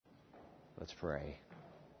Let's pray.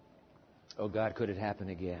 Oh God, could it happen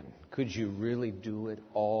again? Could you really do it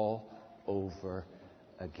all over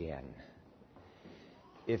again?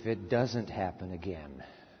 If it doesn't happen again,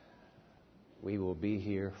 we will be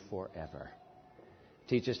here forever.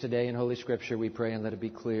 Teach us today in Holy Scripture, we pray, and let it be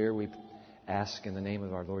clear. We ask in the name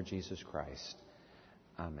of our Lord Jesus Christ.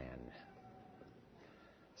 Amen.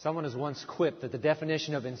 Someone has once quipped that the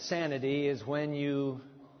definition of insanity is when you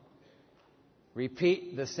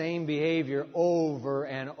repeat the same behavior over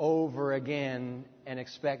and over again and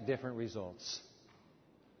expect different results.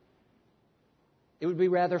 It would be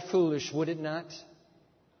rather foolish, would it not,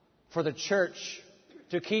 for the church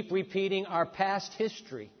to keep repeating our past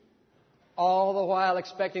history, all the while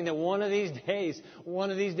expecting that one of these days,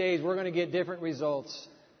 we're going to get different results.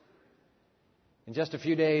 In just a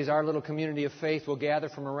few days, our little community of faith will gather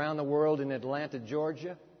from around the world in Atlanta,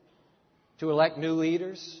 Georgia, to elect new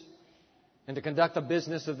leaders and to conduct the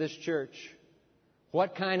business of this church.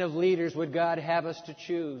 What kind of leaders would God have us to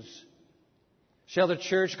choose? Shall the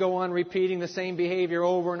church go on repeating the same behavior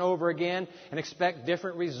over and over again and expect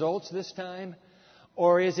different results this time?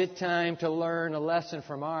 Or is it time to learn a lesson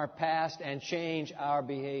from our past and change our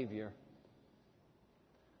behavior?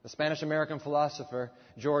 The Spanish-American philosopher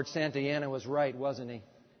George Santayana was right, wasn't he?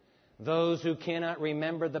 Those who cannot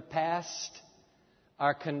remember the past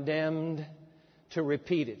are condemned to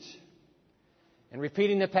repeat it. And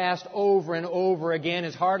repeating the past over and over again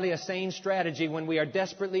is hardly a sane strategy when we are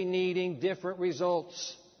desperately needing different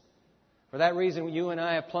results. For that reason, you and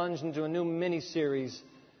I have plunged into a new mini-series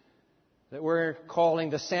that we're calling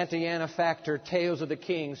the Santayana Factor, Tales of the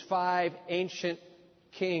Kings. 5 ancient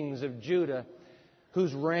kings of Judah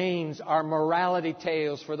whose reigns are morality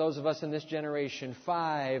tales for those of us in this generation.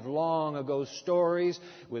 5 long ago stories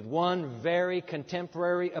with one very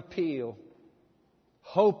contemporary appeal,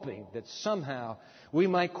 hoping that somehow we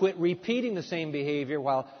might quit repeating the same behavior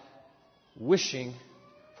while wishing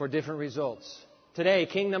for different results. Today,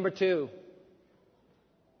 king number 2.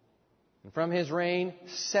 And from his reign,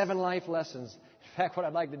 7 life lessons. In fact, what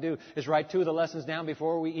I'd like to do is write 2 of the lessons down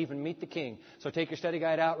before we even meet the king. So take your study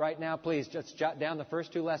guide out right now, please. Just jot down the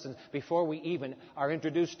first 2 lessons before we even are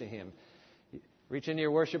introduced to him. Reach into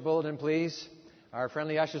your worship bulletin, please. Our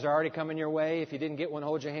friendly ushers are already coming your way. If you didn't get one,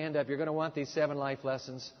 hold your hand up. You're going to want these 7 life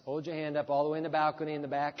lessons. Hold your hand up all the way in the balcony in the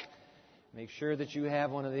back. Make sure that you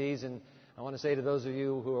have one of these. And I want to say to those of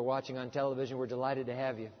you who are watching on television, we're delighted to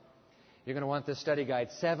have you. You're going to want this study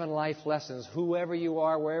guide, 7 life lessons. Whoever you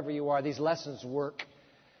are, wherever you are, these lessons work.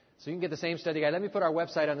 So you can get the same study guide. Let me put our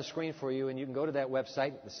website on the screen for you, and you can go to that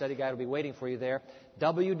website. The study guide will be waiting for you there.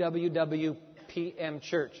 www.pmchurch.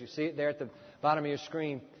 You see it there at the bottom of your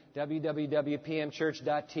screen.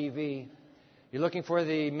 www.pmchurch.tv. You're looking for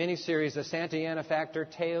the mini-series, The Santayana Factor,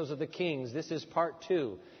 Tales of the Kings. This is part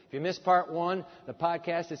 2. If you missed part 1, the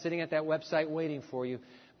podcast is sitting at that website waiting for you.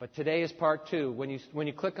 But today is part 2. When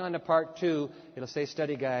you click on to part 2, it'll say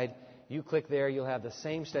study guide. You click there, you'll have the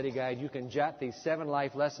same study guide. You can jot these 7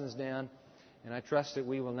 life lessons down. And I trust that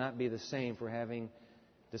we will not be the same for having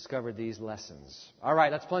discovered these lessons. All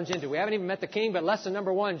right, let's plunge into it. We haven't even met the king, but lesson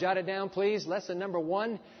number 1, jot it down, please. Lesson number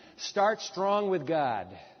 1, start strong with God.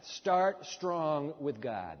 Start strong with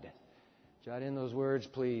God. Jot in those words,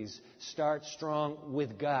 please. Start strong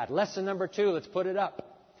with God. Lesson number 2, let's put it up.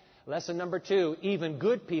 Lesson number 2, even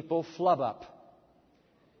good people flub up.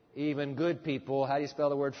 Even good people, how do you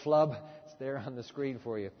spell the word flub? It's there on the screen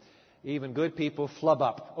for you. Even good people flub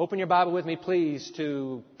up. Open your Bible with me, please,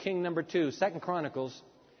 to King number 2, 2 Chronicles,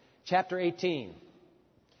 chapter 18.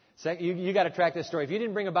 You got to track this story. If you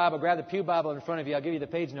didn't bring a Bible, grab the pew Bible in front of you. I'll give you the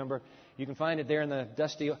page number. You can find it there in the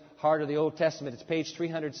dusty heart of the Old Testament. It's page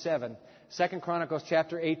 307. 2 Chronicles,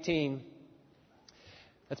 chapter 18.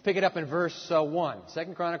 Let's pick it up in verse 1.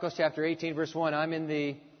 2 Chronicles, chapter 18, verse 1. I'm in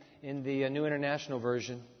the New International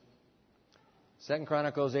Version. 2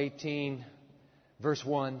 Chronicles 18, verse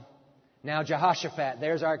 1. Now Jehoshaphat,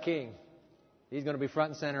 there's our king. He's going to be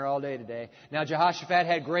front and center all day today. Now Jehoshaphat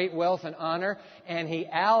had great wealth and honor, and he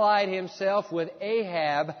allied himself with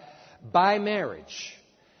Ahab by marriage.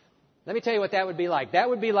 Let me tell you what that would be like. That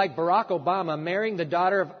would be like Barack Obama marrying the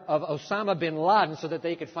daughter of Osama bin Laden so that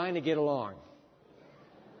they could finally get along.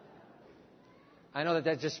 I know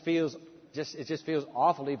that just feels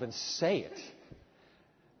awful to even say it.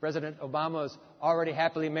 President Obama is already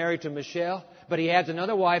happily married to Michelle, but he adds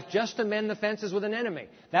another wife just to mend the fences with an enemy.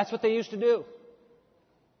 That's what they used to do.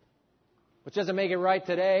 Which doesn't make it right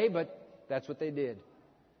today, but that's what they did.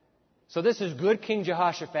 So this is good King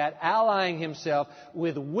Jehoshaphat allying himself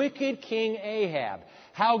with wicked King Ahab.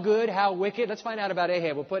 How good, how wicked? Let's find out about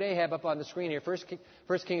Ahab. We'll put Ahab up on the screen here.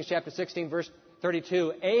 1 Kings chapter 16, verse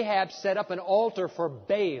 32, Ahab set up an altar for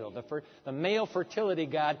Baal, the male fertility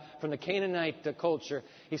god from the Canaanite culture.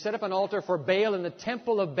 He set up an altar for Baal in the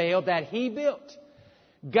temple of Baal that he built.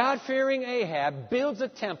 God-fearing Ahab builds a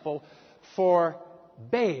temple for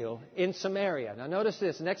Baal in Samaria. Now notice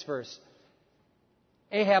this, next verse.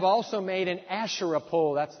 Ahab also made an Asherah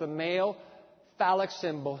pole. That's the male phallic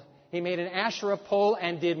symbol. He made an Asherah pole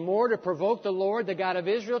and did more to provoke the Lord, the God of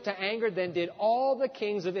Israel, to anger than did all the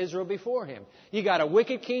kings of Israel before him. You got a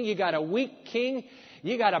wicked king, you got a weak king,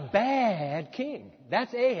 you got a bad king.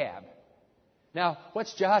 That's Ahab. Now,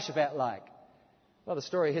 what's Jehoshaphat like? Well, his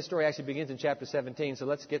story actually begins in chapter 17, so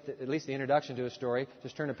let's get at least the introduction to his story.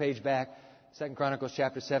 Just turn a page back, 2 Chronicles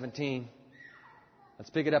chapter 17. Let's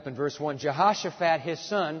pick it up in verse 1. Jehoshaphat, his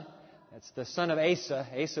son, that's the son of Asa.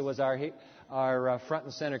 Asa was our front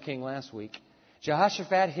and center king last week.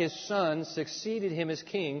 Jehoshaphat, his son, succeeded him as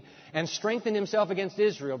king and strengthened himself against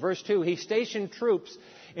Israel. Verse 2, he stationed troops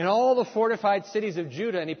in all the fortified cities of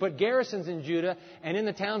Judah, and he put garrisons in Judah and in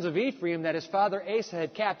the towns of Ephraim that his father Asa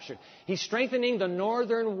had captured. He's strengthening the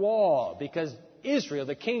northern wall because Israel,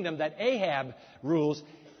 the kingdom that Ahab rules,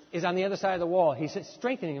 is on the other side of the wall. He's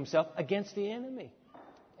strengthening himself against the enemy.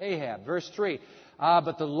 Ahab. Verse 3.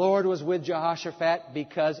 But the Lord was with Jehoshaphat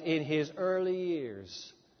because in his early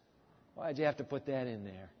years. Why'd you have to put that in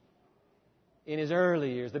there? In his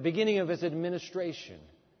early years, the beginning of his administration.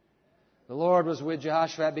 The Lord was with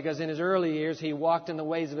Jehoshaphat because in his early years he walked in the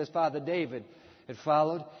ways of his father David. It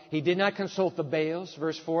followed. He did not consult the Baals,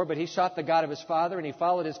 verse 4, but he sought the God of his father and he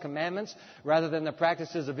followed his commandments rather than the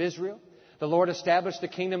practices of Israel. The Lord established the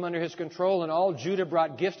kingdom under his control, and all Judah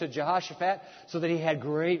brought gifts to Jehoshaphat so that he had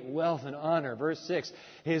great wealth and honor. Verse 6,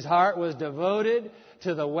 his heart was devoted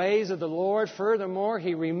to the ways of the Lord. Furthermore,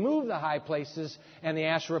 he removed the high places and the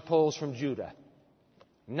Asherah poles from Judah.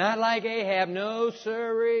 Not like Ahab, no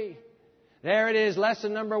sirree. There it is,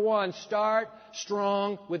 lesson number 1. Start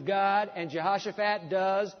strong with God, and Jehoshaphat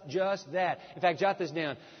does just that. In fact, jot this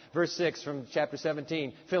down. Verse 6 from chapter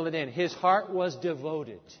 17. Fill it in. His heart was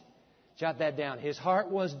devoted. Jot that down. His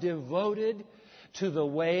heart was devoted to the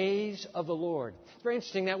ways of the Lord. It's very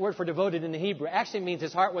interesting, that word for devoted in the Hebrew actually means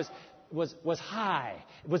his heart was high.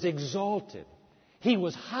 It was exalted. He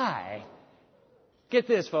was high. Get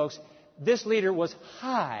this, folks. This leader was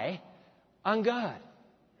high on God,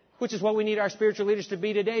 which is what we need our spiritual leaders to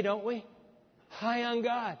be today, don't we? High on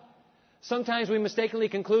God. Sometimes we mistakenly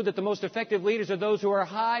conclude that the most effective leaders are those who are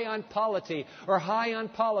high on polity, or high on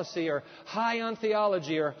policy, or high on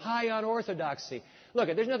theology, or high on orthodoxy.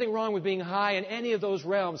 Look, there's nothing wrong with being high in any of those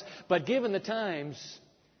realms, but given the times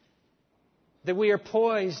that we are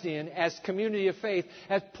poised in as community of faith,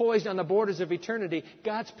 as poised on the borders of eternity,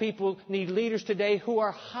 God's people need leaders today who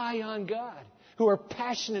are high on God, who are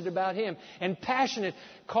passionate about Him, and passionate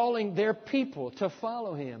calling their people to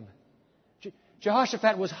follow Him.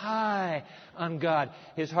 Jehoshaphat was high on God.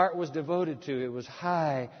 His heart was devoted to. It was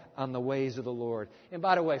high on the ways of the Lord. And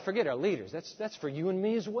by the way, forget our leaders. That's for you and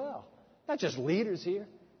me as well. Not just leaders here.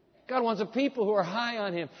 God wants a people who are high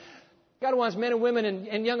on Him. God wants men and women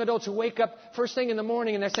and young adults who wake up first thing in the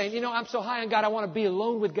morning and they're saying, I'm so high on God, I want to be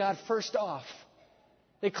alone with God first off.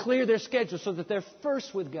 They clear their schedule so that they're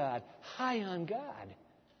first with God, high on God.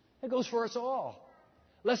 That goes for us all.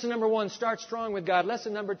 Lesson number 1, start strong with God.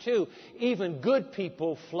 Lesson number 2, even good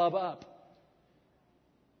people flub up.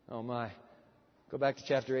 Oh my. Go back to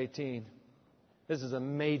chapter 18. This is a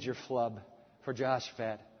major flub for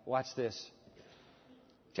Jehoshaphat. Watch this.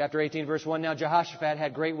 Chapter 18, verse 1. Now Jehoshaphat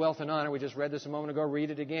had great wealth and honor. We just read this a moment ago.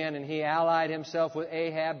 Read it again. And he allied himself with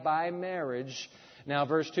Ahab by marriage. Now,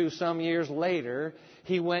 verse 2, some years later,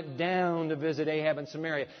 he went down to visit Ahab in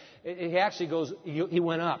Samaria. He actually goes, he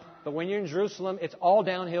went up. But when you're in Jerusalem, it's all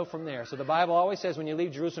downhill from there. So the Bible always says when you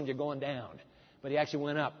leave Jerusalem, you're going down. But he actually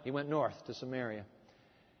went up. He went north to Samaria.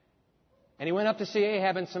 And he went up to see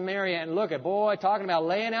Ahab in Samaria. And look at, boy, talking about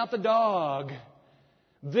laying out the dog.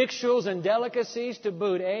 Victuals and delicacies to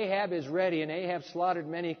boot. Ahab is ready, and Ahab slaughtered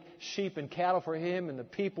many sheep and cattle for him and the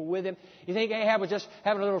people with him. You think Ahab was just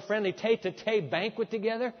having a little friendly tete-a-tete banquet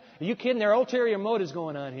together? Are you kidding? There are ulterior motives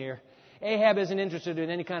going on here. Ahab isn't interested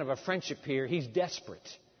in any kind of a friendship here. He's desperate.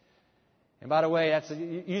 And by the way, that's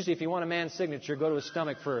usually if you want a man's signature, go to his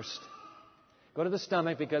stomach first. Go to the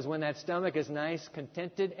stomach, because when that stomach is nice,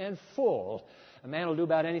 contented, and full, a man will do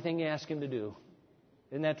about anything you ask him to do.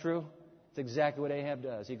 Isn't that true? It's exactly what Ahab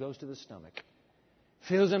does. He goes to the stomach,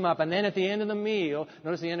 fills him up, and then at the end of the meal,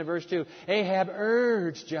 notice the end of verse 2, Ahab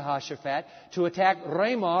urged Jehoshaphat to attack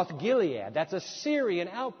Ramoth Gilead. That's a Syrian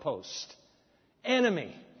outpost.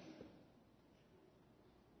 Enemy.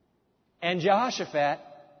 And Jehoshaphat,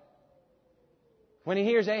 when he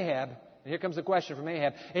hears Ahab, And here comes the question from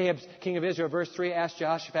Ahab. Ahab, king of Israel, verse 3, asked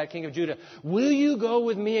Jehoshaphat, king of Judah, will you go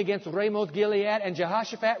with me against Ramoth Gilead? And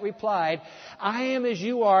Jehoshaphat replied, I am as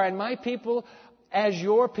you are, and my people as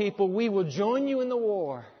your people. We will join you in the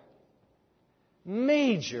war.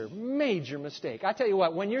 Major mistake. I tell you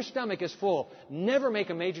what, when your stomach is full, never make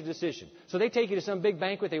a major decision. So they take you to some big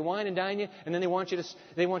banquet, they wine and dine you, and then they want you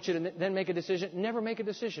to then make a decision. Never make a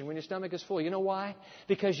decision when your stomach is full. You know why?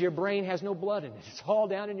 Because your brain has no blood in it. It's all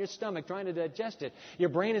down in your stomach trying to digest it. Your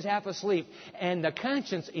brain is half asleep, and the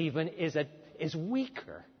conscience even is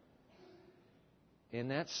weaker in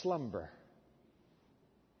that slumber.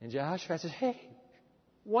 And Jehoshaphat says, hey,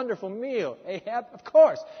 wonderful meal, Ahab. Of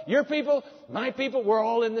course. Your people, my people, we're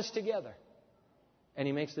all in this together. And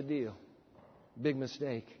he makes the deal. Big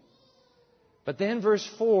mistake. But then verse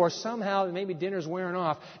 4, somehow, maybe dinner's wearing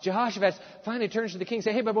off. Jehoshaphat finally turns to the king and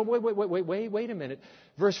says, hey, but wait a minute.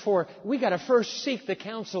 Verse 4, we got to first seek the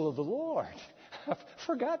counsel of the Lord. I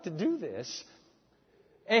forgot to do this.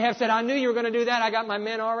 Ahab said, I knew you were going to do that. I got my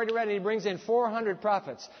men already ready. He brings in 400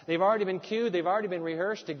 prophets. They've already been queued. They've already been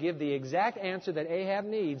rehearsed to give the exact answer that Ahab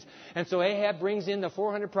needs. And so Ahab brings in the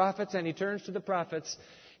 400 prophets, and he turns to the prophets.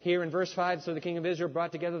 Here in verse 5, so the king of Israel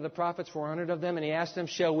brought together the prophets, 400 of them, and he asked them,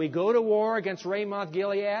 shall we go to war against Ramoth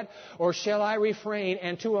Gilead, or shall I refrain?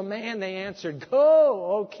 And to a man they answered, go,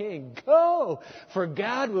 O king, go, for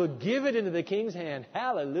God will give it into the king's hand.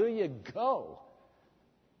 Hallelujah, go.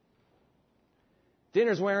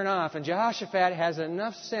 Dinner's wearing off, and Jehoshaphat has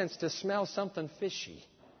enough sense to smell something fishy.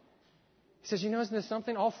 He says, you know, isn't this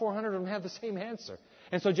something? All 400 of them have the same answer.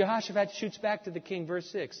 And so Jehoshaphat shoots back to the king, verse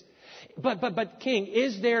 6. But king,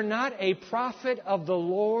 is there not a prophet of the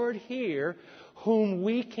Lord here whom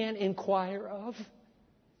we can inquire of?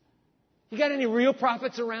 You got any real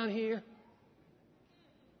prophets around here?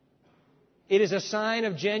 It is a sign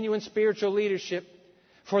of genuine spiritual leadership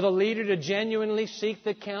for the leader to genuinely seek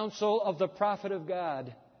the counsel of the prophet of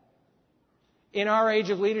God. In our age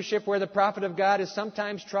of leadership, where the prophet of God is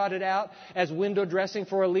sometimes trotted out as window dressing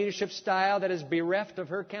for a leadership style that is bereft of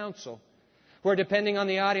her counsel, where depending on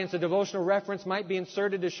the audience, a devotional reference might be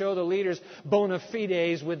inserted to show the leader's bona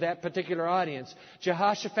fides with that particular audience,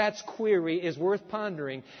 Jehoshaphat's query is worth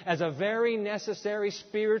pondering as a very necessary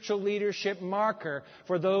spiritual leadership marker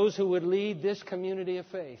for those who would lead this community of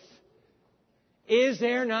faith. Is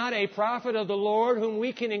there not a prophet of the Lord whom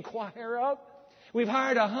we can inquire of? We've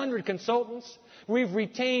hired 100 consultants. We've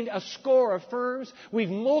retained a score of firms. We've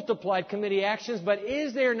multiplied committee actions. But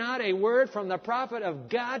is there not a word from the prophet of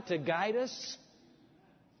God to guide us?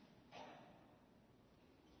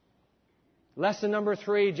 Lesson number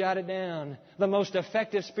 3, jot it down. The most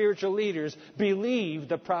effective spiritual leaders believe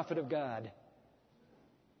the prophet of God.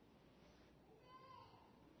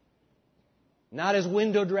 Not as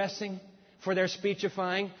window dressing for their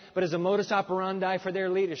speechifying, but as a modus operandi for their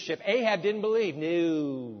leadership. Ahab didn't believe.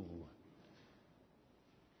 No.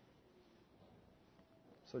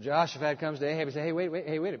 So Jehoshaphat comes to Ahab and says, hey,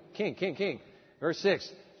 wait, king. Verse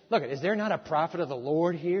 6. Look, is there not a prophet of the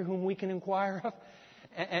Lord here whom we can inquire of?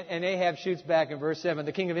 And Ahab shoots back in verse 7.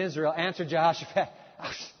 The king of Israel answered Jehoshaphat,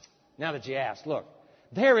 now that you asked, look,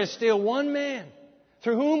 there is still one man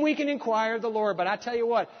through whom we can inquire of the Lord. But I tell you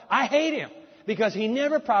what, I hate him, because he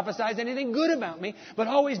never prophesies anything good about me, but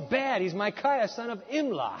always bad. He's Micaiah, son of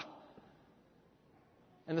Imlah.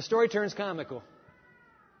 And the story turns comical.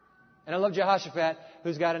 And I love Jehoshaphat,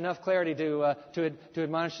 who's got enough clarity to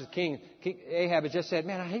admonish the king. Ahab has just said,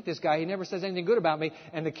 man, I hate this guy. He never says anything good about me.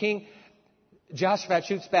 And the king, Jehoshaphat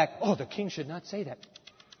shoots back, oh, the king should not say that.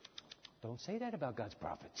 Don't say that about God's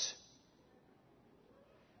prophets.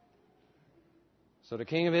 So the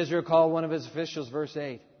king of Israel called one of his officials, verse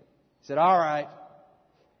 8. He said, all right,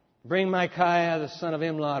 bring Micaiah, the son of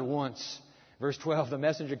Imlah, at once. Verse 12, the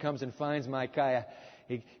messenger comes and finds Micaiah.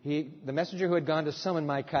 The messenger who had gone to summon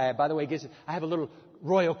Micaiah, by the way, I have a little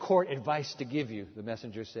royal court advice to give you, the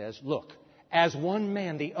messenger says. Look, as one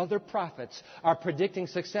man, the other prophets are predicting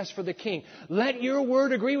success for the king. Let your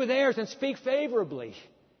word agree with theirs and speak favorably.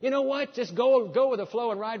 You know what? Just go with the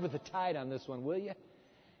flow and ride with the tide on this one, will you?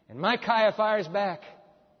 And Micaiah fires back.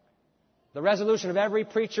 The resolution of every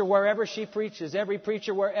preacher wherever she preaches, every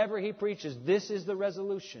preacher wherever he preaches, this is the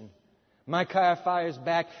resolution. Micaiah fires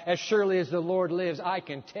back, as surely as the Lord lives, I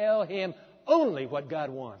can tell him only what God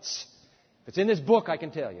wants. If it's in this book, I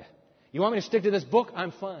can tell you. You want me to stick to this book?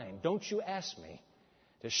 I'm fine. Don't you ask me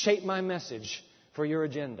to shape my message for your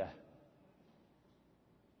agenda.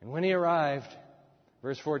 And when he arrived,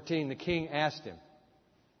 verse 14, the king asked him,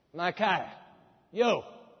 Micaiah, yo,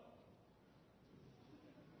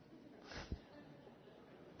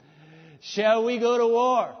 shall we go to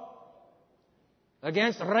war?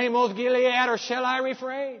 Against Ramoth Gilead, or shall I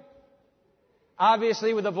refrain?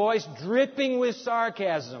 Obviously, with a voice dripping with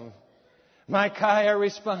sarcasm, Micaiah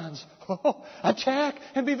responds, "Oh, attack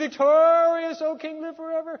and be victorious, O king, live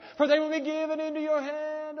forever, for they will be given into your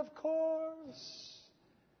hand, of course."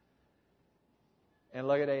 And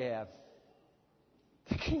look at Ahab.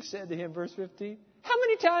 The king said to him, verse 15, "How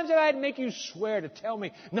many times have I had to make you swear to tell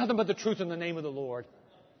me nothing but the truth in the name of the Lord?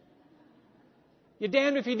 You're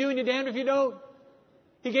damned if you do and you're damned if you don't."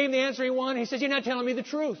 He gave him the answer he wanted. He says, "You're not telling me the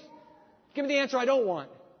truth. Give me the answer I don't want."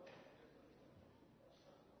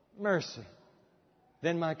 Mercy.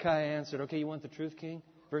 Then Micaiah answered, "Okay, you want the truth, king?"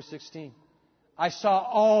 Verse 16. "I saw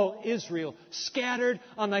all Israel scattered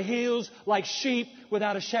on the hills like sheep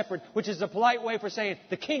without a shepherd," which is a polite way for saying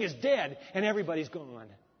the king is dead and everybody's gone.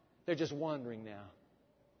 They're just wandering now.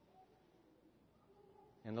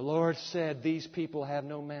 "And the Lord said, these people have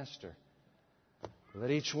no master. Let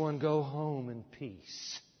each one go home in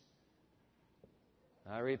peace."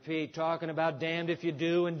 I repeat, talking about damned if you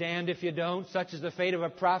do and damned if you don't. Such is the fate of a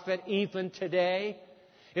prophet even today.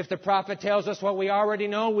 If the prophet tells us what we already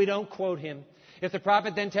know, we don't quote him. If the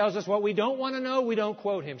prophet then tells us what we don't want to know, we don't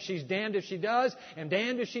quote him. She's damned if she does and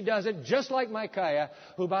damned if she doesn't, just like Micaiah,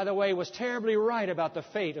 who, by the way, was terribly right about the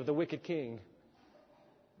fate of the wicked king.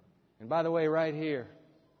 And by the way, right here,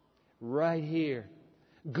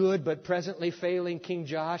 good but presently failing King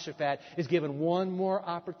Jehoshaphat is given one more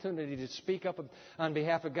opportunity to speak up on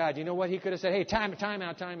behalf of God. You know what he could have said? "Hey, time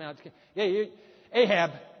out. Yeah,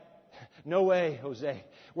 Ahab, no way, Jose.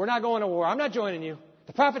 We're not going to war. I'm not joining you.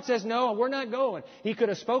 The prophet says no, and we're not going." He could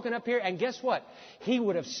have spoken up here, and guess what? He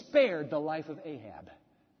would have spared the life of Ahab.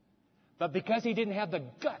 But because he didn't have the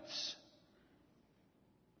guts,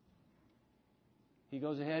 he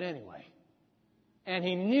goes ahead anyway. And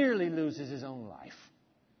he nearly loses his own life.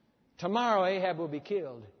 Tomorrow Ahab will be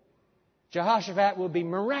killed. Jehoshaphat will be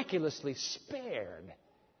miraculously spared.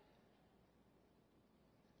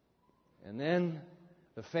 And then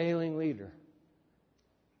the failing leader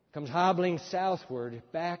comes hobbling southward,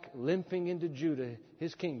 back, limping into Judah,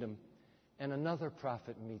 his kingdom, and another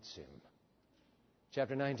prophet meets him.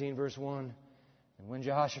 Chapter 19, verse 1. "And when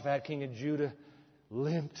Jehoshaphat, king of Judah,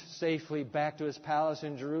 limped safely back to his palace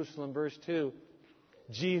in Jerusalem," verse 2,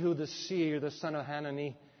 "Jehu the seer, the son of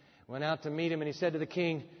Hanani, went out to meet him, and he said to the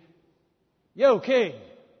king, 'Yo, king,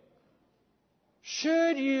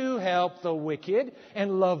 should you help the wicked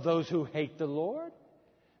and love those who hate the Lord?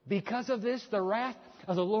 Because of this, the wrath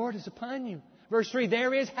of the Lord is upon you.'" Verse 3,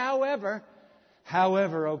 "There is, however,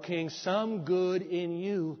 O king, some good in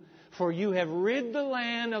you, for you have rid the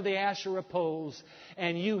land of the Asherah poles,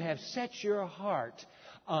 and you have set your heart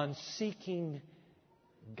on seeking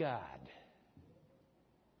God."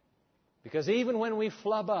 Because even when we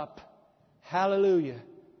flub up, hallelujah,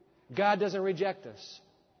 God doesn't reject us.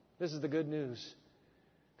 This is the good news.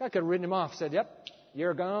 God could have written him off, said, "Yep,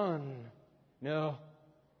 you're gone." No.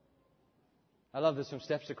 I love this from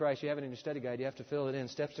Steps to Christ. You have it in your study guide. You have to fill it in.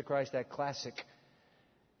 Steps to Christ, that classic.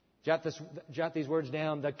 Jot these words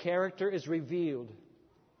down. The character is revealed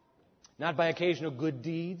not by occasional good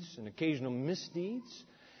deeds and occasional misdeeds,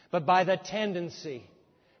 but by the tendency.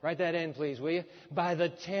 Write that in, please, will you? By the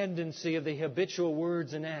tendency of the habitual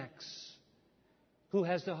words and acts. Who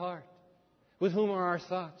has the heart? With whom are our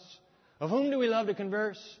thoughts? Of whom do we love to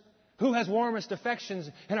converse? Who has warmest affections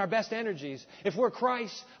and our best energies? If we're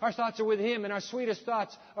Christ, our thoughts are with Him, and our sweetest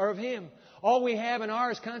thoughts are of Him. All we have and are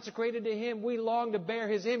is consecrated to Him. We long to bear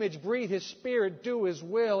His image, breathe His Spirit, do His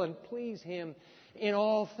will, and please Him in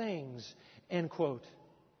all things. End quote.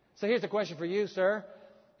 So here's the question for you, sir,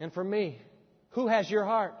 and for me. Who has your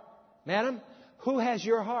heart? Madam, who has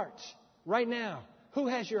your heart? Right now, who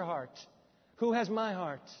has your heart? Who has my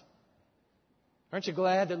heart? Aren't you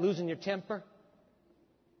glad that losing your temper?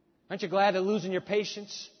 Aren't you glad that losing your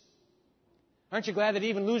patience? Aren't you glad that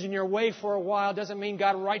even losing your way for a while doesn't mean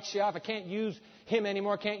God writes you off? I can't use him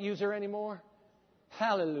anymore, can't use her anymore.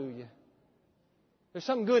 Hallelujah. There's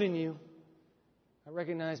something good in you. I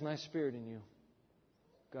recognize my spirit in you,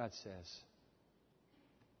 God says.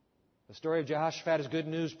 The story of Jehoshaphat is good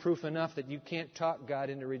news, proof enough that you can't talk God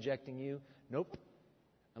into rejecting you. Nope.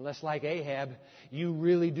 Unless, like Ahab, you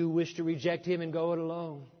really do wish to reject him and go it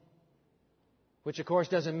alone. Which, of course,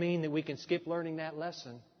 doesn't mean that we can skip learning that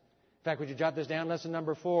lesson. In fact, would you jot this down? Lesson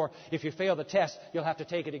number 4. If you fail the test, you'll have to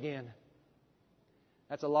take it again.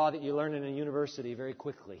 That's a law that you learn in a university very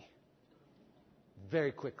quickly.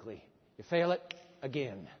 Very quickly. You fail it,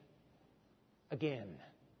 again. Again.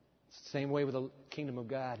 It's the same way with the kingdom of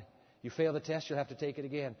God. You fail the test, you'll have to take it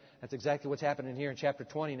again. That's exactly what's happening here in chapter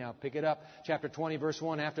 20 now. Pick it up. Chapter 20, verse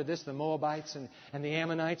 1. After this, the Moabites and the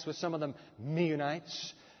Ammonites, with some of the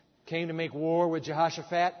Meunites, came to make war with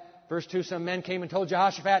Jehoshaphat. Verse 2, some men came and told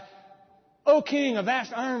Jehoshaphat, O king, a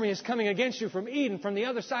vast army is coming against you from Eden, from the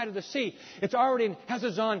other side of the sea. It's already in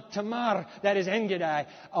Hazazon Tamar, that is En-Gedi.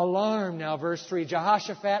 Alarm now, verse 3.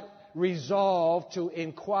 Jehoshaphat resolved to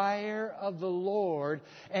inquire of the Lord,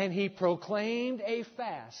 and he proclaimed a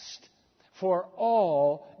fast for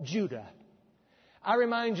all Judah. I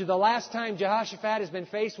remind you, the last time Jehoshaphat has been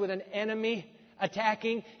faced with an enemy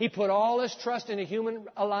attacking, he put all his trust in a human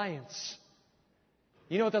alliance.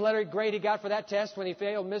 You know what the letter grade he got for that test when he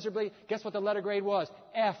failed miserably? Guess what the letter grade was?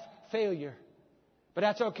 F, failure. But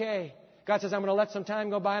that's okay. God says, I'm going to let some time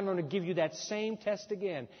go by and I'm going to give you that same test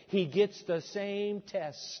again. He gets the same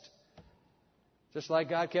test. Just like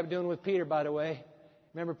God kept doing with Peter, by the way.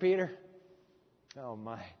 Remember Peter? Oh,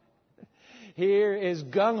 my. Here is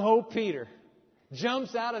gung-ho Peter.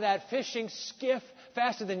 Jumps out of that fishing skiff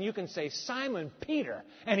faster than you can say, Simon Peter.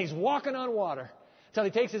 And he's walking on water. Until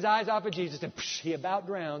he takes his eyes off of Jesus and he about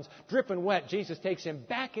drowns, dripping wet. Jesus takes him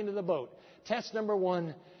back into the boat. Test number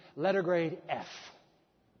 1, letter grade F.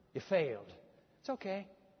 You failed. It's okay.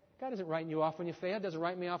 God isn't writing you off when you fail. Doesn't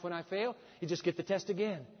write me off when I fail. You just get the test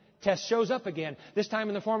again. Test shows up again, this time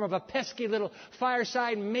in the form of a pesky little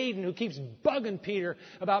fireside maiden who keeps bugging Peter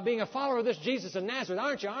about being a follower of this Jesus of Nazareth.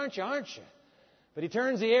 Aren't you, aren't you, aren't you? But he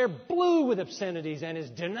turns the air blue with obscenities and is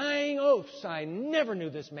denying oaths. I never knew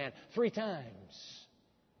this man 3 times.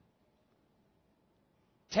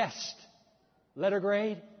 Test, letter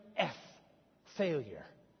grade, F, failure.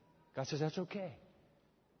 God says, that's okay.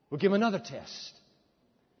 We'll give him another test.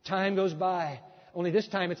 Time goes by. Only this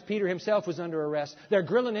time it's Peter himself who's under arrest. They're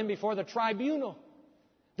grilling him before the tribunal.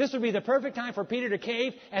 This would be the perfect time for Peter to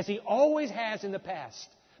cave, as he always has in the past.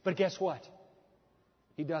 But guess what?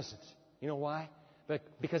 He doesn't. You know why?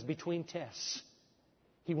 Because between tests,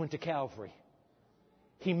 he went to Calvary.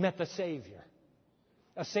 He met the Savior.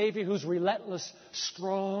 A Savior whose relentless,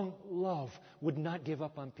 strong love would not give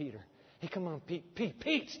up on Peter. Hey, come on, Pete.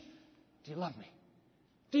 Pete, do you love me?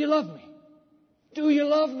 Do you love me? Do you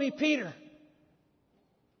love me, Peter?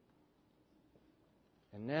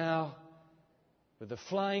 And now, with the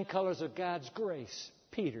flying colors of God's grace,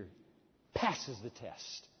 Peter passes the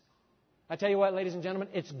test. I tell you what, ladies and gentlemen,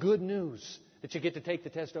 it's good news that you get to take the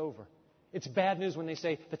test over. It's bad news when they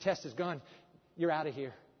say the test is gone. You're out of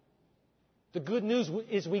here. The good news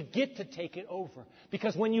is we get to take it over.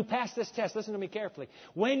 Because when you pass this test, listen to me carefully.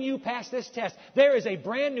 When you pass this test, there is a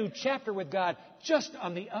brand new chapter with God just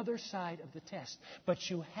on the other side of the test. But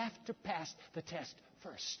you have to pass the test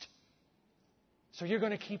first. So you're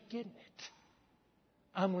going to keep getting it.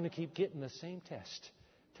 I'm going to keep getting the same test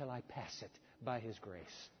till I pass it by His grace.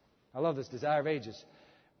 I love this, Desire of Ages.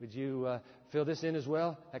 Would you fill this in as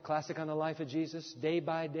well? That classic on the life of Jesus. Day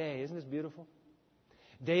by day. Isn't this beautiful?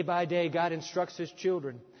 Day by day, God instructs His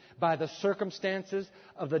children. By the circumstances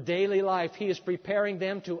of the daily life, He is preparing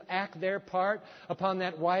them to act their part upon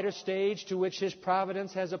that wider stage to which His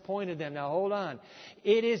providence has appointed them. Now, hold on.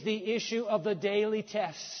 It is the issue of the daily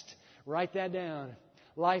test. Write that down.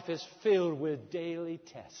 Life is filled with daily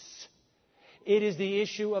tests. It is the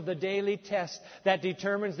issue of the daily test that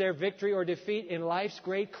determines their victory or defeat in life's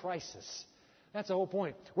great crisis. That's the whole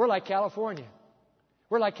point. We're like California.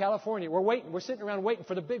 We're like California. We're waiting. We're sitting around waiting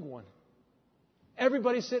for the big one.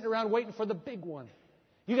 Everybody's sitting around waiting for the big one.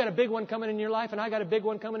 You got a big one coming in your life, and I got a big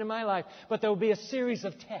one coming in my life. But there will be a series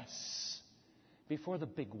of tests before the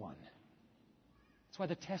big one. That's why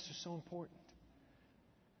the tests are so important.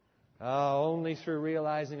 Only through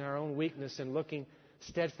realizing our own weakness and looking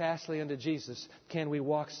steadfastly unto Jesus can we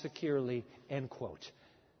walk securely, end quote.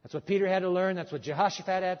 That's what Peter had to learn. That's what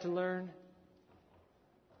Jehoshaphat had to learn.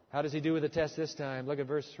 How does he do with the test this time? Look at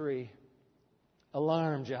verse 3.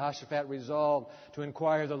 Alarmed, Jehoshaphat resolved to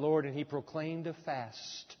inquire of the Lord, and he proclaimed a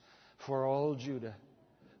fast for all Judah.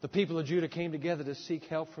 The people of Judah came together to seek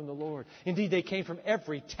help from the Lord. Indeed, they came from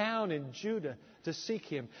every town in Judah to seek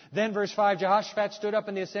Him. Then, verse 5, Jehoshaphat stood up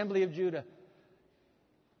in the assembly of Judah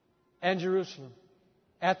and Jerusalem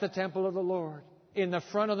at the temple of the Lord, in the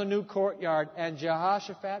front of the new courtyard, and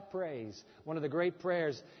Jehoshaphat prays, one of the great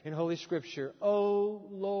prayers in Holy Scripture, O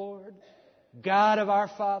Lord, God of our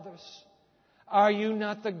fathers, are you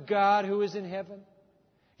not the God who is in heaven?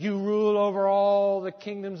 You rule over all the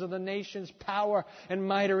kingdoms of the nations. Power and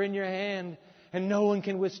might are in your hand, and no one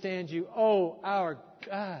can withstand you. Oh, our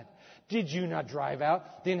God, did you not drive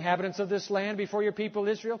out the inhabitants of this land before your people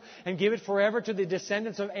Israel and give it forever to the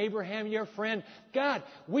descendants of Abraham, your friend? God,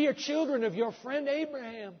 we are children of your friend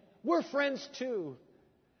Abraham. We're friends too.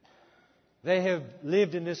 They have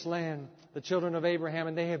lived in this land, the children of Abraham,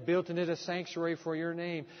 and they have built in it a sanctuary for Your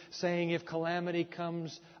name, saying, if calamity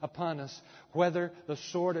comes upon us, whether the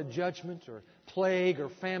sword of judgment or plague or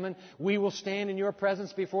famine, we will stand in Your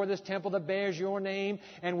presence before this temple that bears Your name,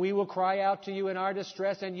 and we will cry out to You in our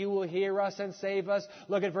distress, and You will hear us and save us.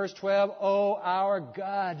 Look at verse 12. O our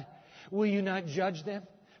God, will You not judge them?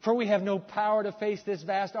 For we have no power to face this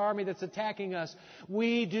vast army that's attacking us.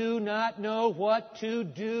 We do not know what to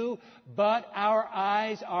do, but our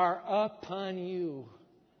eyes are upon You.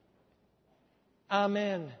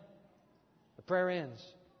 Amen. The prayer ends.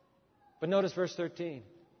 But notice verse 13.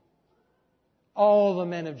 All the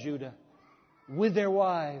men of Judah, with their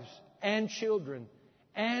wives and children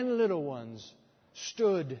and little ones,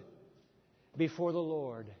 stood before the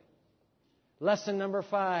Lord. Lesson number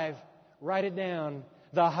 5. Write it down.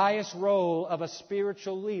 The highest role of a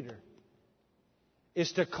spiritual leader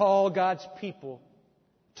is to call God's people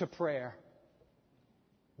to prayer.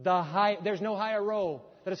 There's no higher role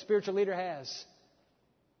that a spiritual leader has.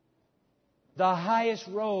 The highest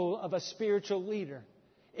role of a spiritual leader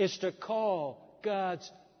is to call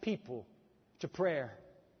God's people to prayer.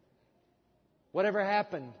 Whatever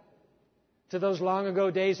happened to those long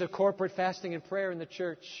ago days of corporate fasting and prayer in the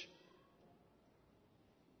church?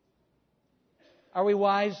 Are we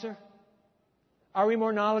wiser? Are we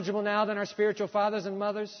more knowledgeable now than our spiritual fathers and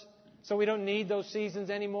mothers, so we don't need those seasons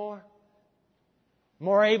anymore?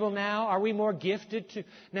 More able now? Are we more gifted to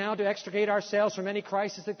extricate ourselves from any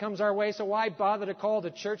crisis that comes our way? So why bother to call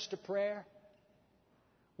the church to prayer?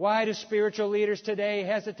 Why do spiritual leaders today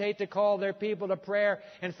hesitate to call their people to prayer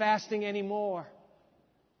and fasting anymore?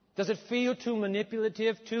 Does it feel too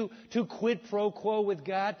manipulative, too quid pro quo with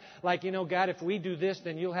God? Like, God, if we do this,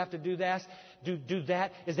 then you'll have to do that. Do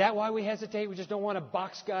that. Is that why we hesitate? We just don't want to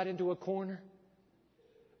box God into a corner?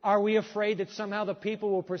 Are we afraid that somehow the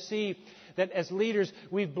people will perceive that as leaders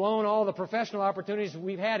we've blown all the professional opportunities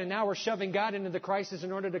we've had and now we're shoving God into the crisis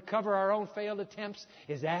in order to cover our own failed attempts?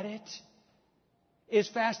 Is that it? Is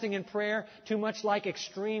fasting and prayer too much like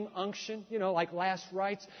extreme unction? Like last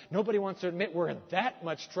rites? Nobody wants to admit we're in that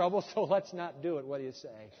much trouble, so let's not do it. What do you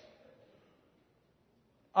say?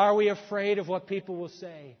 Are we afraid of what people will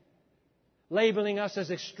say? Labeling us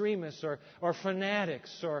as extremists or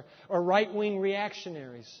fanatics or right-wing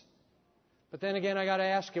reactionaries. But then again, I got to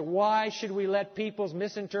ask you, why should we let people's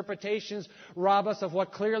misinterpretations rob us of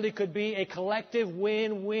what clearly could be a collective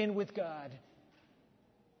win-win with God?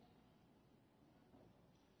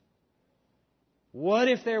 What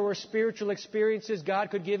if there were spiritual experiences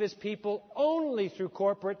God could give His people only through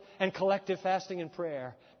corporate and collective fasting and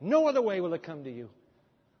prayer? No other way will it come to you.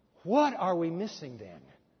 What are we missing then?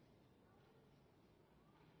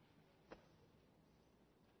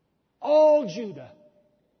 All Judah,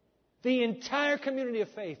 the entire community of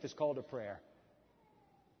faith is called to prayer.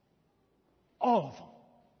 All of them.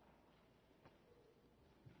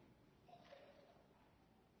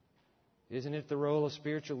 Isn't it the role of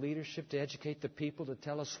spiritual leadership to educate the people, to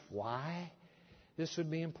tell us why this would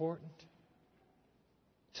be important?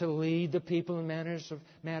 To lead the people in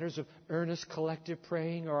matters of earnest collective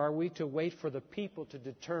praying? Or are we to wait for the people to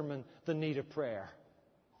determine the need of prayer?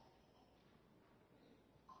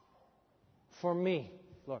 For me,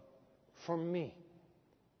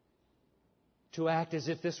 to act as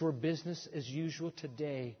if this were business as usual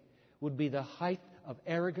today would be the height of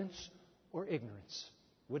arrogance or ignorance.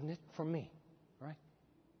 Wouldn't it? For me, right?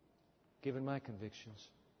 Given my convictions.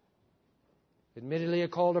 Admittedly, a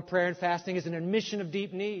call to prayer and fasting is an admission of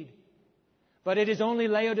deep need. But it is only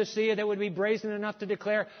Laodicea that would be brazen enough to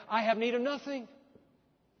declare, I have need of nothing.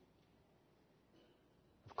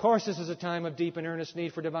 Of course, this is a time of deep and earnest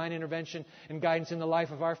need for divine intervention and guidance in the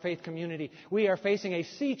life of our faith community. We are facing a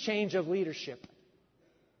sea change of leadership.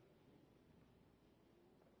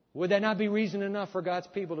 Would that not be reason enough for God's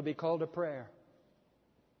people to be called to prayer?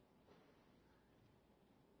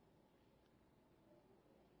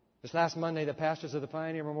 This last Monday, the pastors of the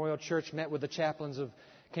Pioneer Memorial Church met with the chaplains of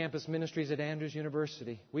campus ministries at Andrews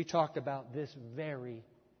University. We talked about this very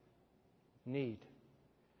need.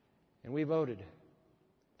 And we voted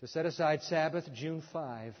to set aside Sabbath, June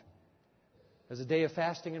 5, as a day of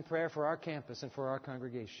fasting and prayer for our campus and for our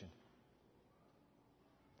congregation.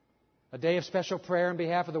 A day of special prayer on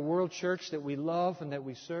behalf of the world church that we love and that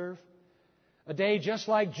we serve. A day just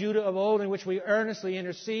like Judah of old in which we earnestly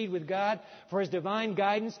intercede with God for His divine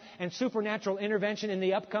guidance and supernatural intervention in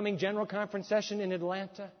the upcoming General Conference session in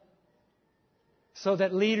Atlanta, so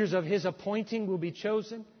that leaders of His appointing will be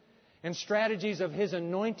chosen and strategies of His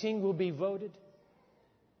anointing will be voted.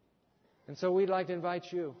 And so we'd like to invite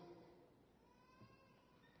you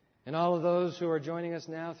and all of those who are joining us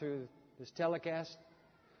now through this telecast,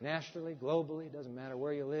 nationally, globally, it doesn't matter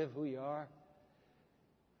where you live, who you are.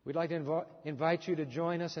 We'd like to invite you to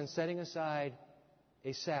join us in setting aside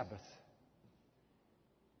a Sabbath,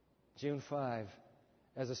 June 5,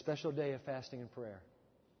 as a special day of fasting and prayer.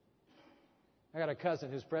 I got a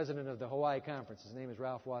cousin who's president of the Hawaii Conference. His name is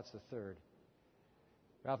Ralph Watts III.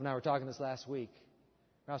 Ralph and I were talking this last week.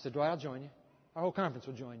 Ralph said, Dwight, I'll join you. Our whole conference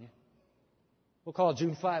will join you. We'll call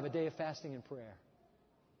June 5 a day of fasting and prayer.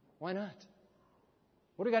 Why not?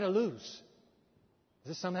 What do we got to lose? Is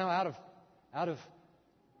this somehow out of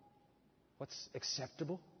what's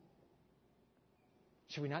acceptable?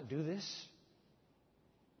 Should we not do this?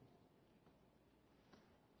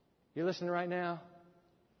 You're listening right now.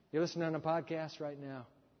 You're listening on a podcast right now.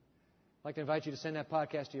 I'd like to invite you to send that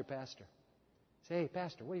podcast to your pastor. Say, hey,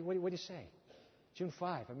 Pastor, what do you say? June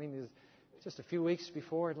 5. I mean, it's just a few weeks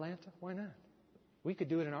before Atlanta. Why not? We could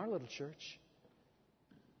do it in our little church.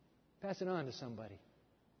 Pass it on to somebody.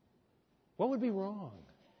 What would be wrong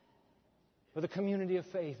with a community of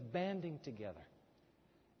faith banding together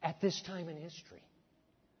at this time in history?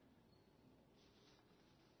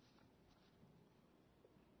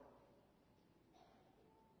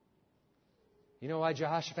 You know why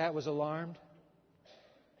Jehoshaphat was alarmed?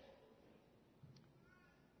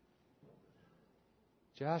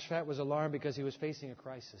 Jehoshaphat was alarmed because he was facing a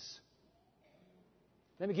crisis.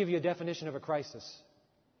 Let me give you a definition of a crisis.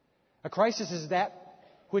 A crisis is that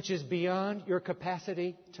which is beyond your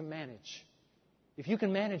capacity to manage. If you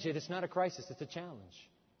can manage it, it's not a crisis, it's a challenge.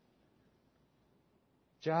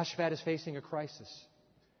 Jehoshaphat is facing a crisis.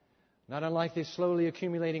 Not unlike the slowly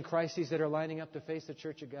accumulating crises that are lining up to face the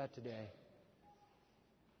Church of God today.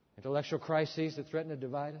 Intellectual crises that threaten to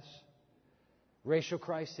divide us. Racial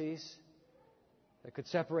crises that could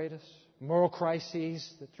separate us. Moral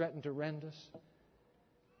crises that threaten to rend us.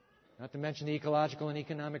 Not to mention the ecological and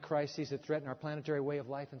economic crises that threaten our planetary way of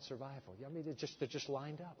life and survival. I mean, they're just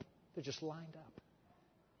lined up. They're just lined up.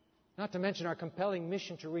 Not to mention our compelling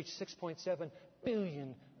mission to reach 6.7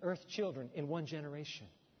 billion Earth children in one generation.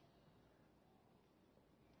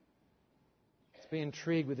 Let's be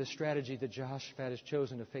intrigued with the strategy that Jehoshaphat has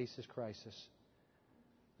chosen to face this crisis.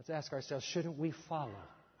 Let's ask ourselves, shouldn't we follow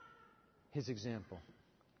his example?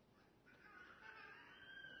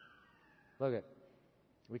 Look at.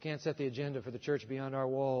 We can't set the agenda for the church beyond our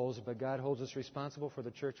walls, but God holds us responsible for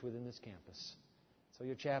the church within this campus. So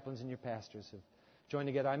your chaplains and your pastors have joined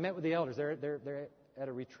together. I met with the elders. They're at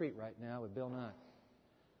a retreat right now with Bill Knott.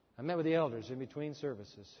 I met with the elders in between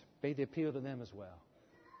services. Made the appeal to them as well.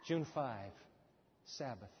 June 5,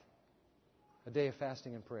 Sabbath. A day of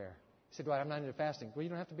fasting and prayer. He said, Dwight, I'm not into fasting. Well, you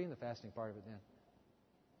don't have to be in the fasting part of it then.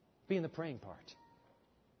 Be in the praying part.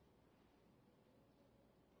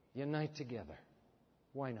 Unite together.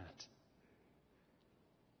 Why not?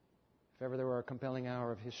 If ever there were a compelling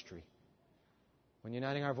hour of history when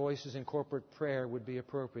uniting our voices in corporate prayer would be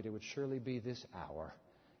appropriate, it would surely be this hour.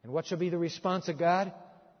 And what shall be the response of God?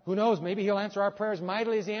 Who knows? Maybe He'll answer our prayers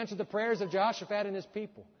mightily as He answered the prayers of Jehoshaphat and his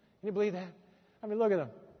people. Can you believe that? I mean, look at them.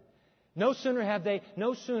 No sooner have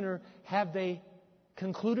they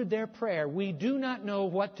concluded their prayer. We do not know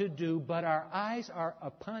what to do, but our eyes are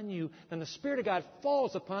upon you. Then the Spirit of God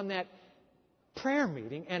falls upon that prayer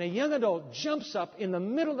meeting, and a young adult jumps up in the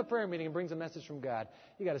middle of the prayer meeting and brings a message from God.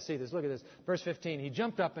 You got to see this. Look at this. Verse 15. He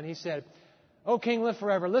jumped up and he said, O King, live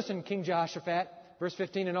forever. Listen, King Jehoshaphat. Verse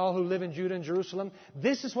 15, and all who live in Judah and Jerusalem,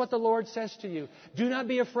 this is what the Lord says to you. Do not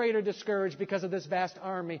be afraid or discouraged because of this vast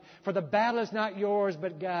army, for the battle is not yours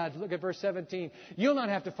but God's. Look at verse 17. You'll not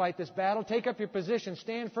have to fight this battle. Take up your position,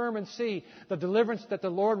 stand firm and see the deliverance that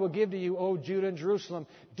the Lord will give to you, O Judah and Jerusalem.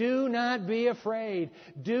 Do not be afraid.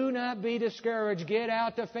 Do not be discouraged. Get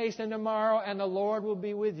out to face them tomorrow and the Lord will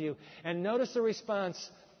be with you. And notice the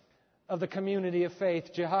response of the community of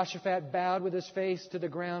faith. Jehoshaphat bowed with his face to the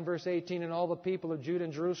ground, verse 18, and all the people of Judah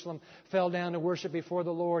and Jerusalem fell down to worship before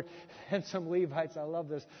the Lord. And some Levites, I love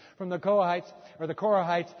this, from the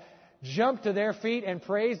Korahites, jumped to their feet and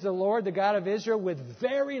praised the Lord, the God of Israel, with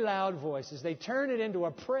very loud voices. They turned it into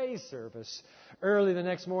a praise service. Early the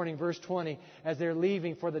next morning, verse 20, as they're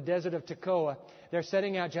leaving for the desert of Tekoa, they're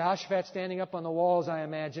setting out. Jehoshaphat standing up on the walls, I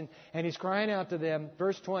imagine, and he's crying out to them.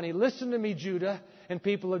 Verse 20, listen to me, Judah and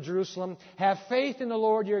people of Jerusalem. Have faith in the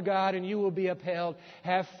Lord your God, and you will be upheld.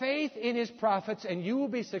 Have faith in His prophets, and you will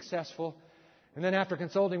be successful. And then after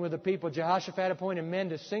consulting with the people, Jehoshaphat appointed men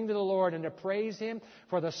to sing to the Lord and to praise Him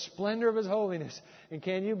for the splendor of His holiness. And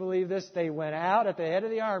can you believe this? They went out at the head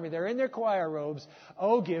of the army. They're in their choir robes.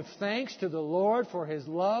 Oh, give thanks to the Lord, for His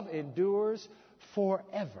love endures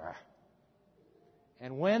forever.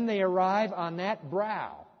 And when they arrive on that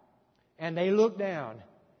brow and they look down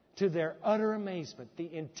to their utter amazement,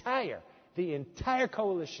 the entire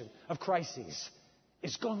coalition of crises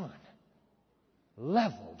is gone,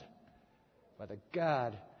 leveled by the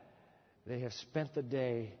God they have spent the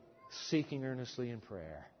day seeking earnestly in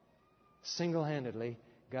prayer. Single-handedly,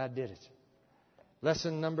 God did it.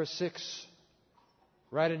 Lesson number 6.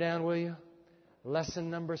 Write it down, will you?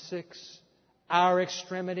 Lesson number 6. Our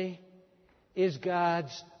extremity is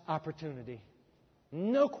God's opportunity.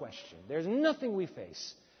 No question. There's nothing we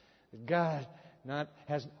face that God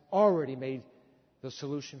has already made the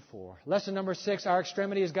solution for. Lesson number 6, our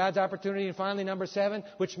extremity is God's opportunity. And finally, number 7,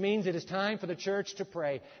 which means it is time for the church to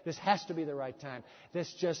pray. This has to be the right time.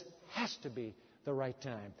 This just has to be the right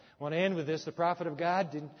time. I want to end with this. The prophet of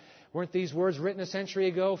God, weren't these words written a century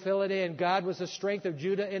ago? Fill it in. God was the strength of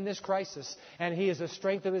Judah in this crisis, and He is the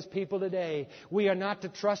strength of His people today. We are not to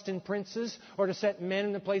trust in princes or to set men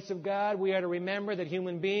in the place of God. We are to remember that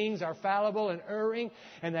human beings are fallible and erring,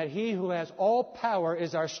 and that He who has all power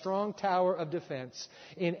is our strong tower of defense.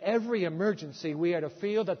 In every emergency, we are to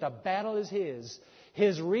feel that the battle is His.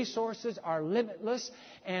 His resources are limitless,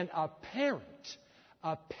 and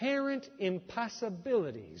apparent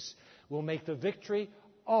impossibilities will make the victory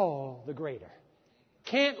all the greater.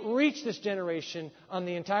 Can't reach this generation on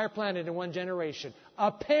the entire planet in one generation.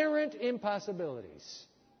 Apparent impossibilities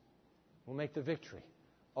will make the victory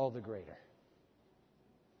all the greater.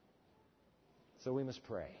 So we must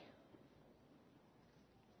pray.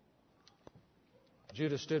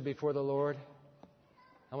 Judah stood before the Lord.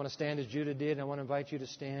 I want to stand as Judah did. I want to invite you to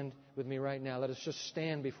stand with me right now. Let us just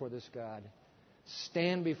stand before this God.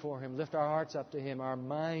 Stand before Him. Lift our hearts up to Him, our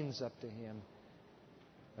minds up to Him.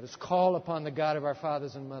 Let us call upon the God of our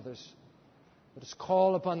fathers and mothers. Let us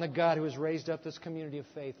call upon the God who has raised up this community of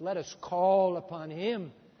faith. Let us call upon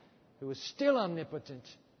Him who is still omnipotent,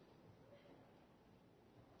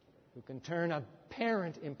 who can turn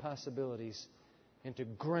apparent impossibilities into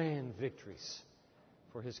grand victories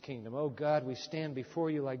for His kingdom. Oh God, we stand before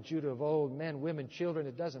You like Judah of old, men, women, children.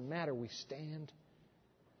 It doesn't matter. We stand.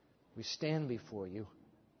 We stand before You.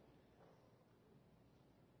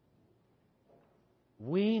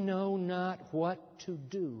 We know not what to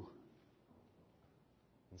do.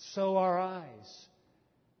 And so our eyes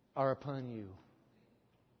are upon You.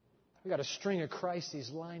 We've got a string of crises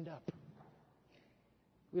lined up.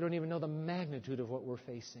 We don't even know the magnitude of what we're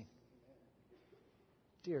facing.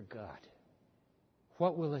 Dear God,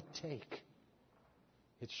 what will it take?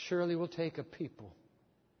 It surely will take a people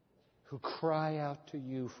who cry out to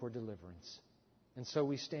You for deliverance. And so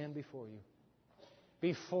we stand before You.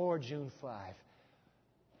 Before June 5,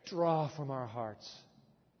 draw from our hearts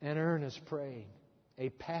an earnest praying, a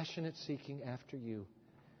passionate seeking after You.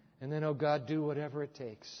 And then, oh God, do whatever it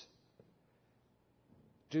takes.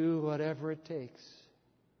 Do whatever it takes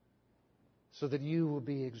so that You will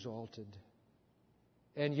be exalted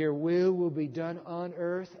and Your will be done on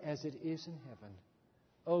earth as it is in heaven.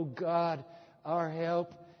 Oh God, our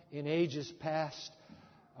help in ages past,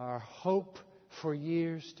 our hope for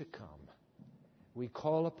years to come. We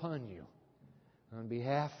call upon You on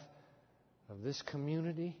behalf of this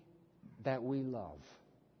community that we love.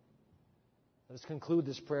 Let us conclude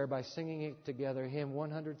this prayer by singing it together, hymn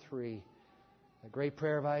 103, the great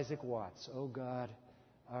prayer of Isaac Watts. O God,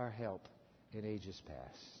 our help in ages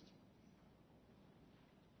past.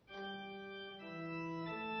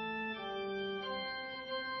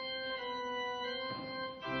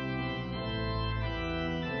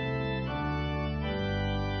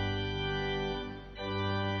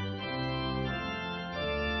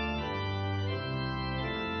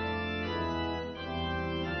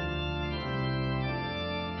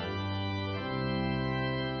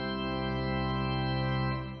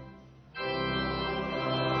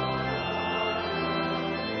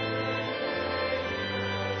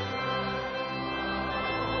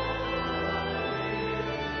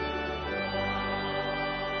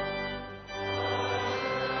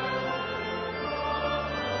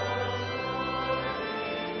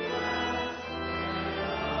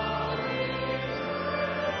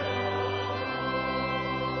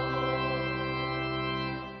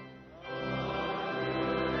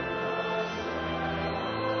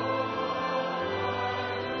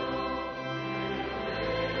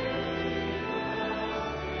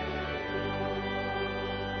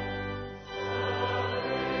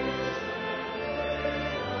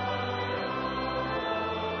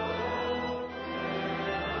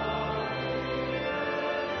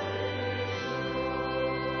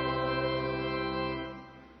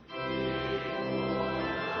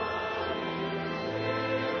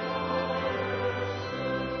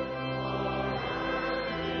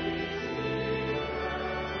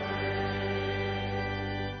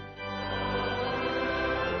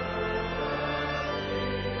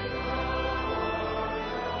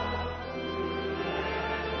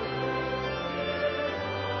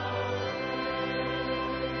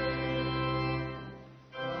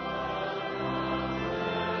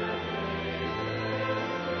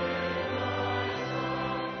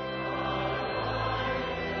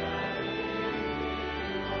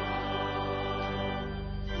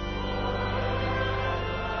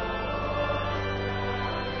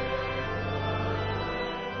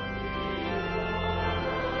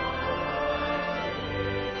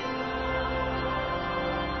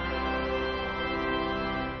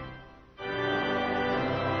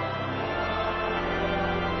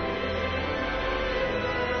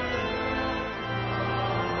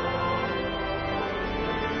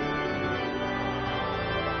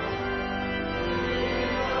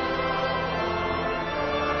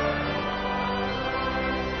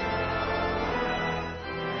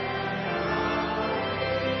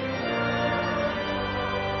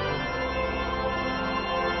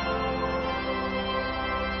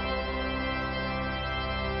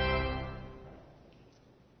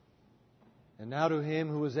 And now to Him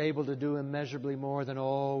who is able to do immeasurably more than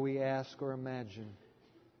all we ask or imagine,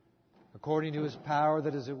 according to His power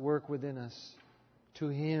that is at work within us, to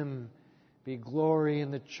Him be glory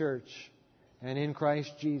in the church and in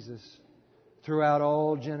Christ Jesus throughout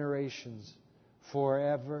all generations,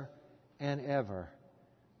 forever and ever.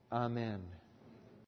 Amen.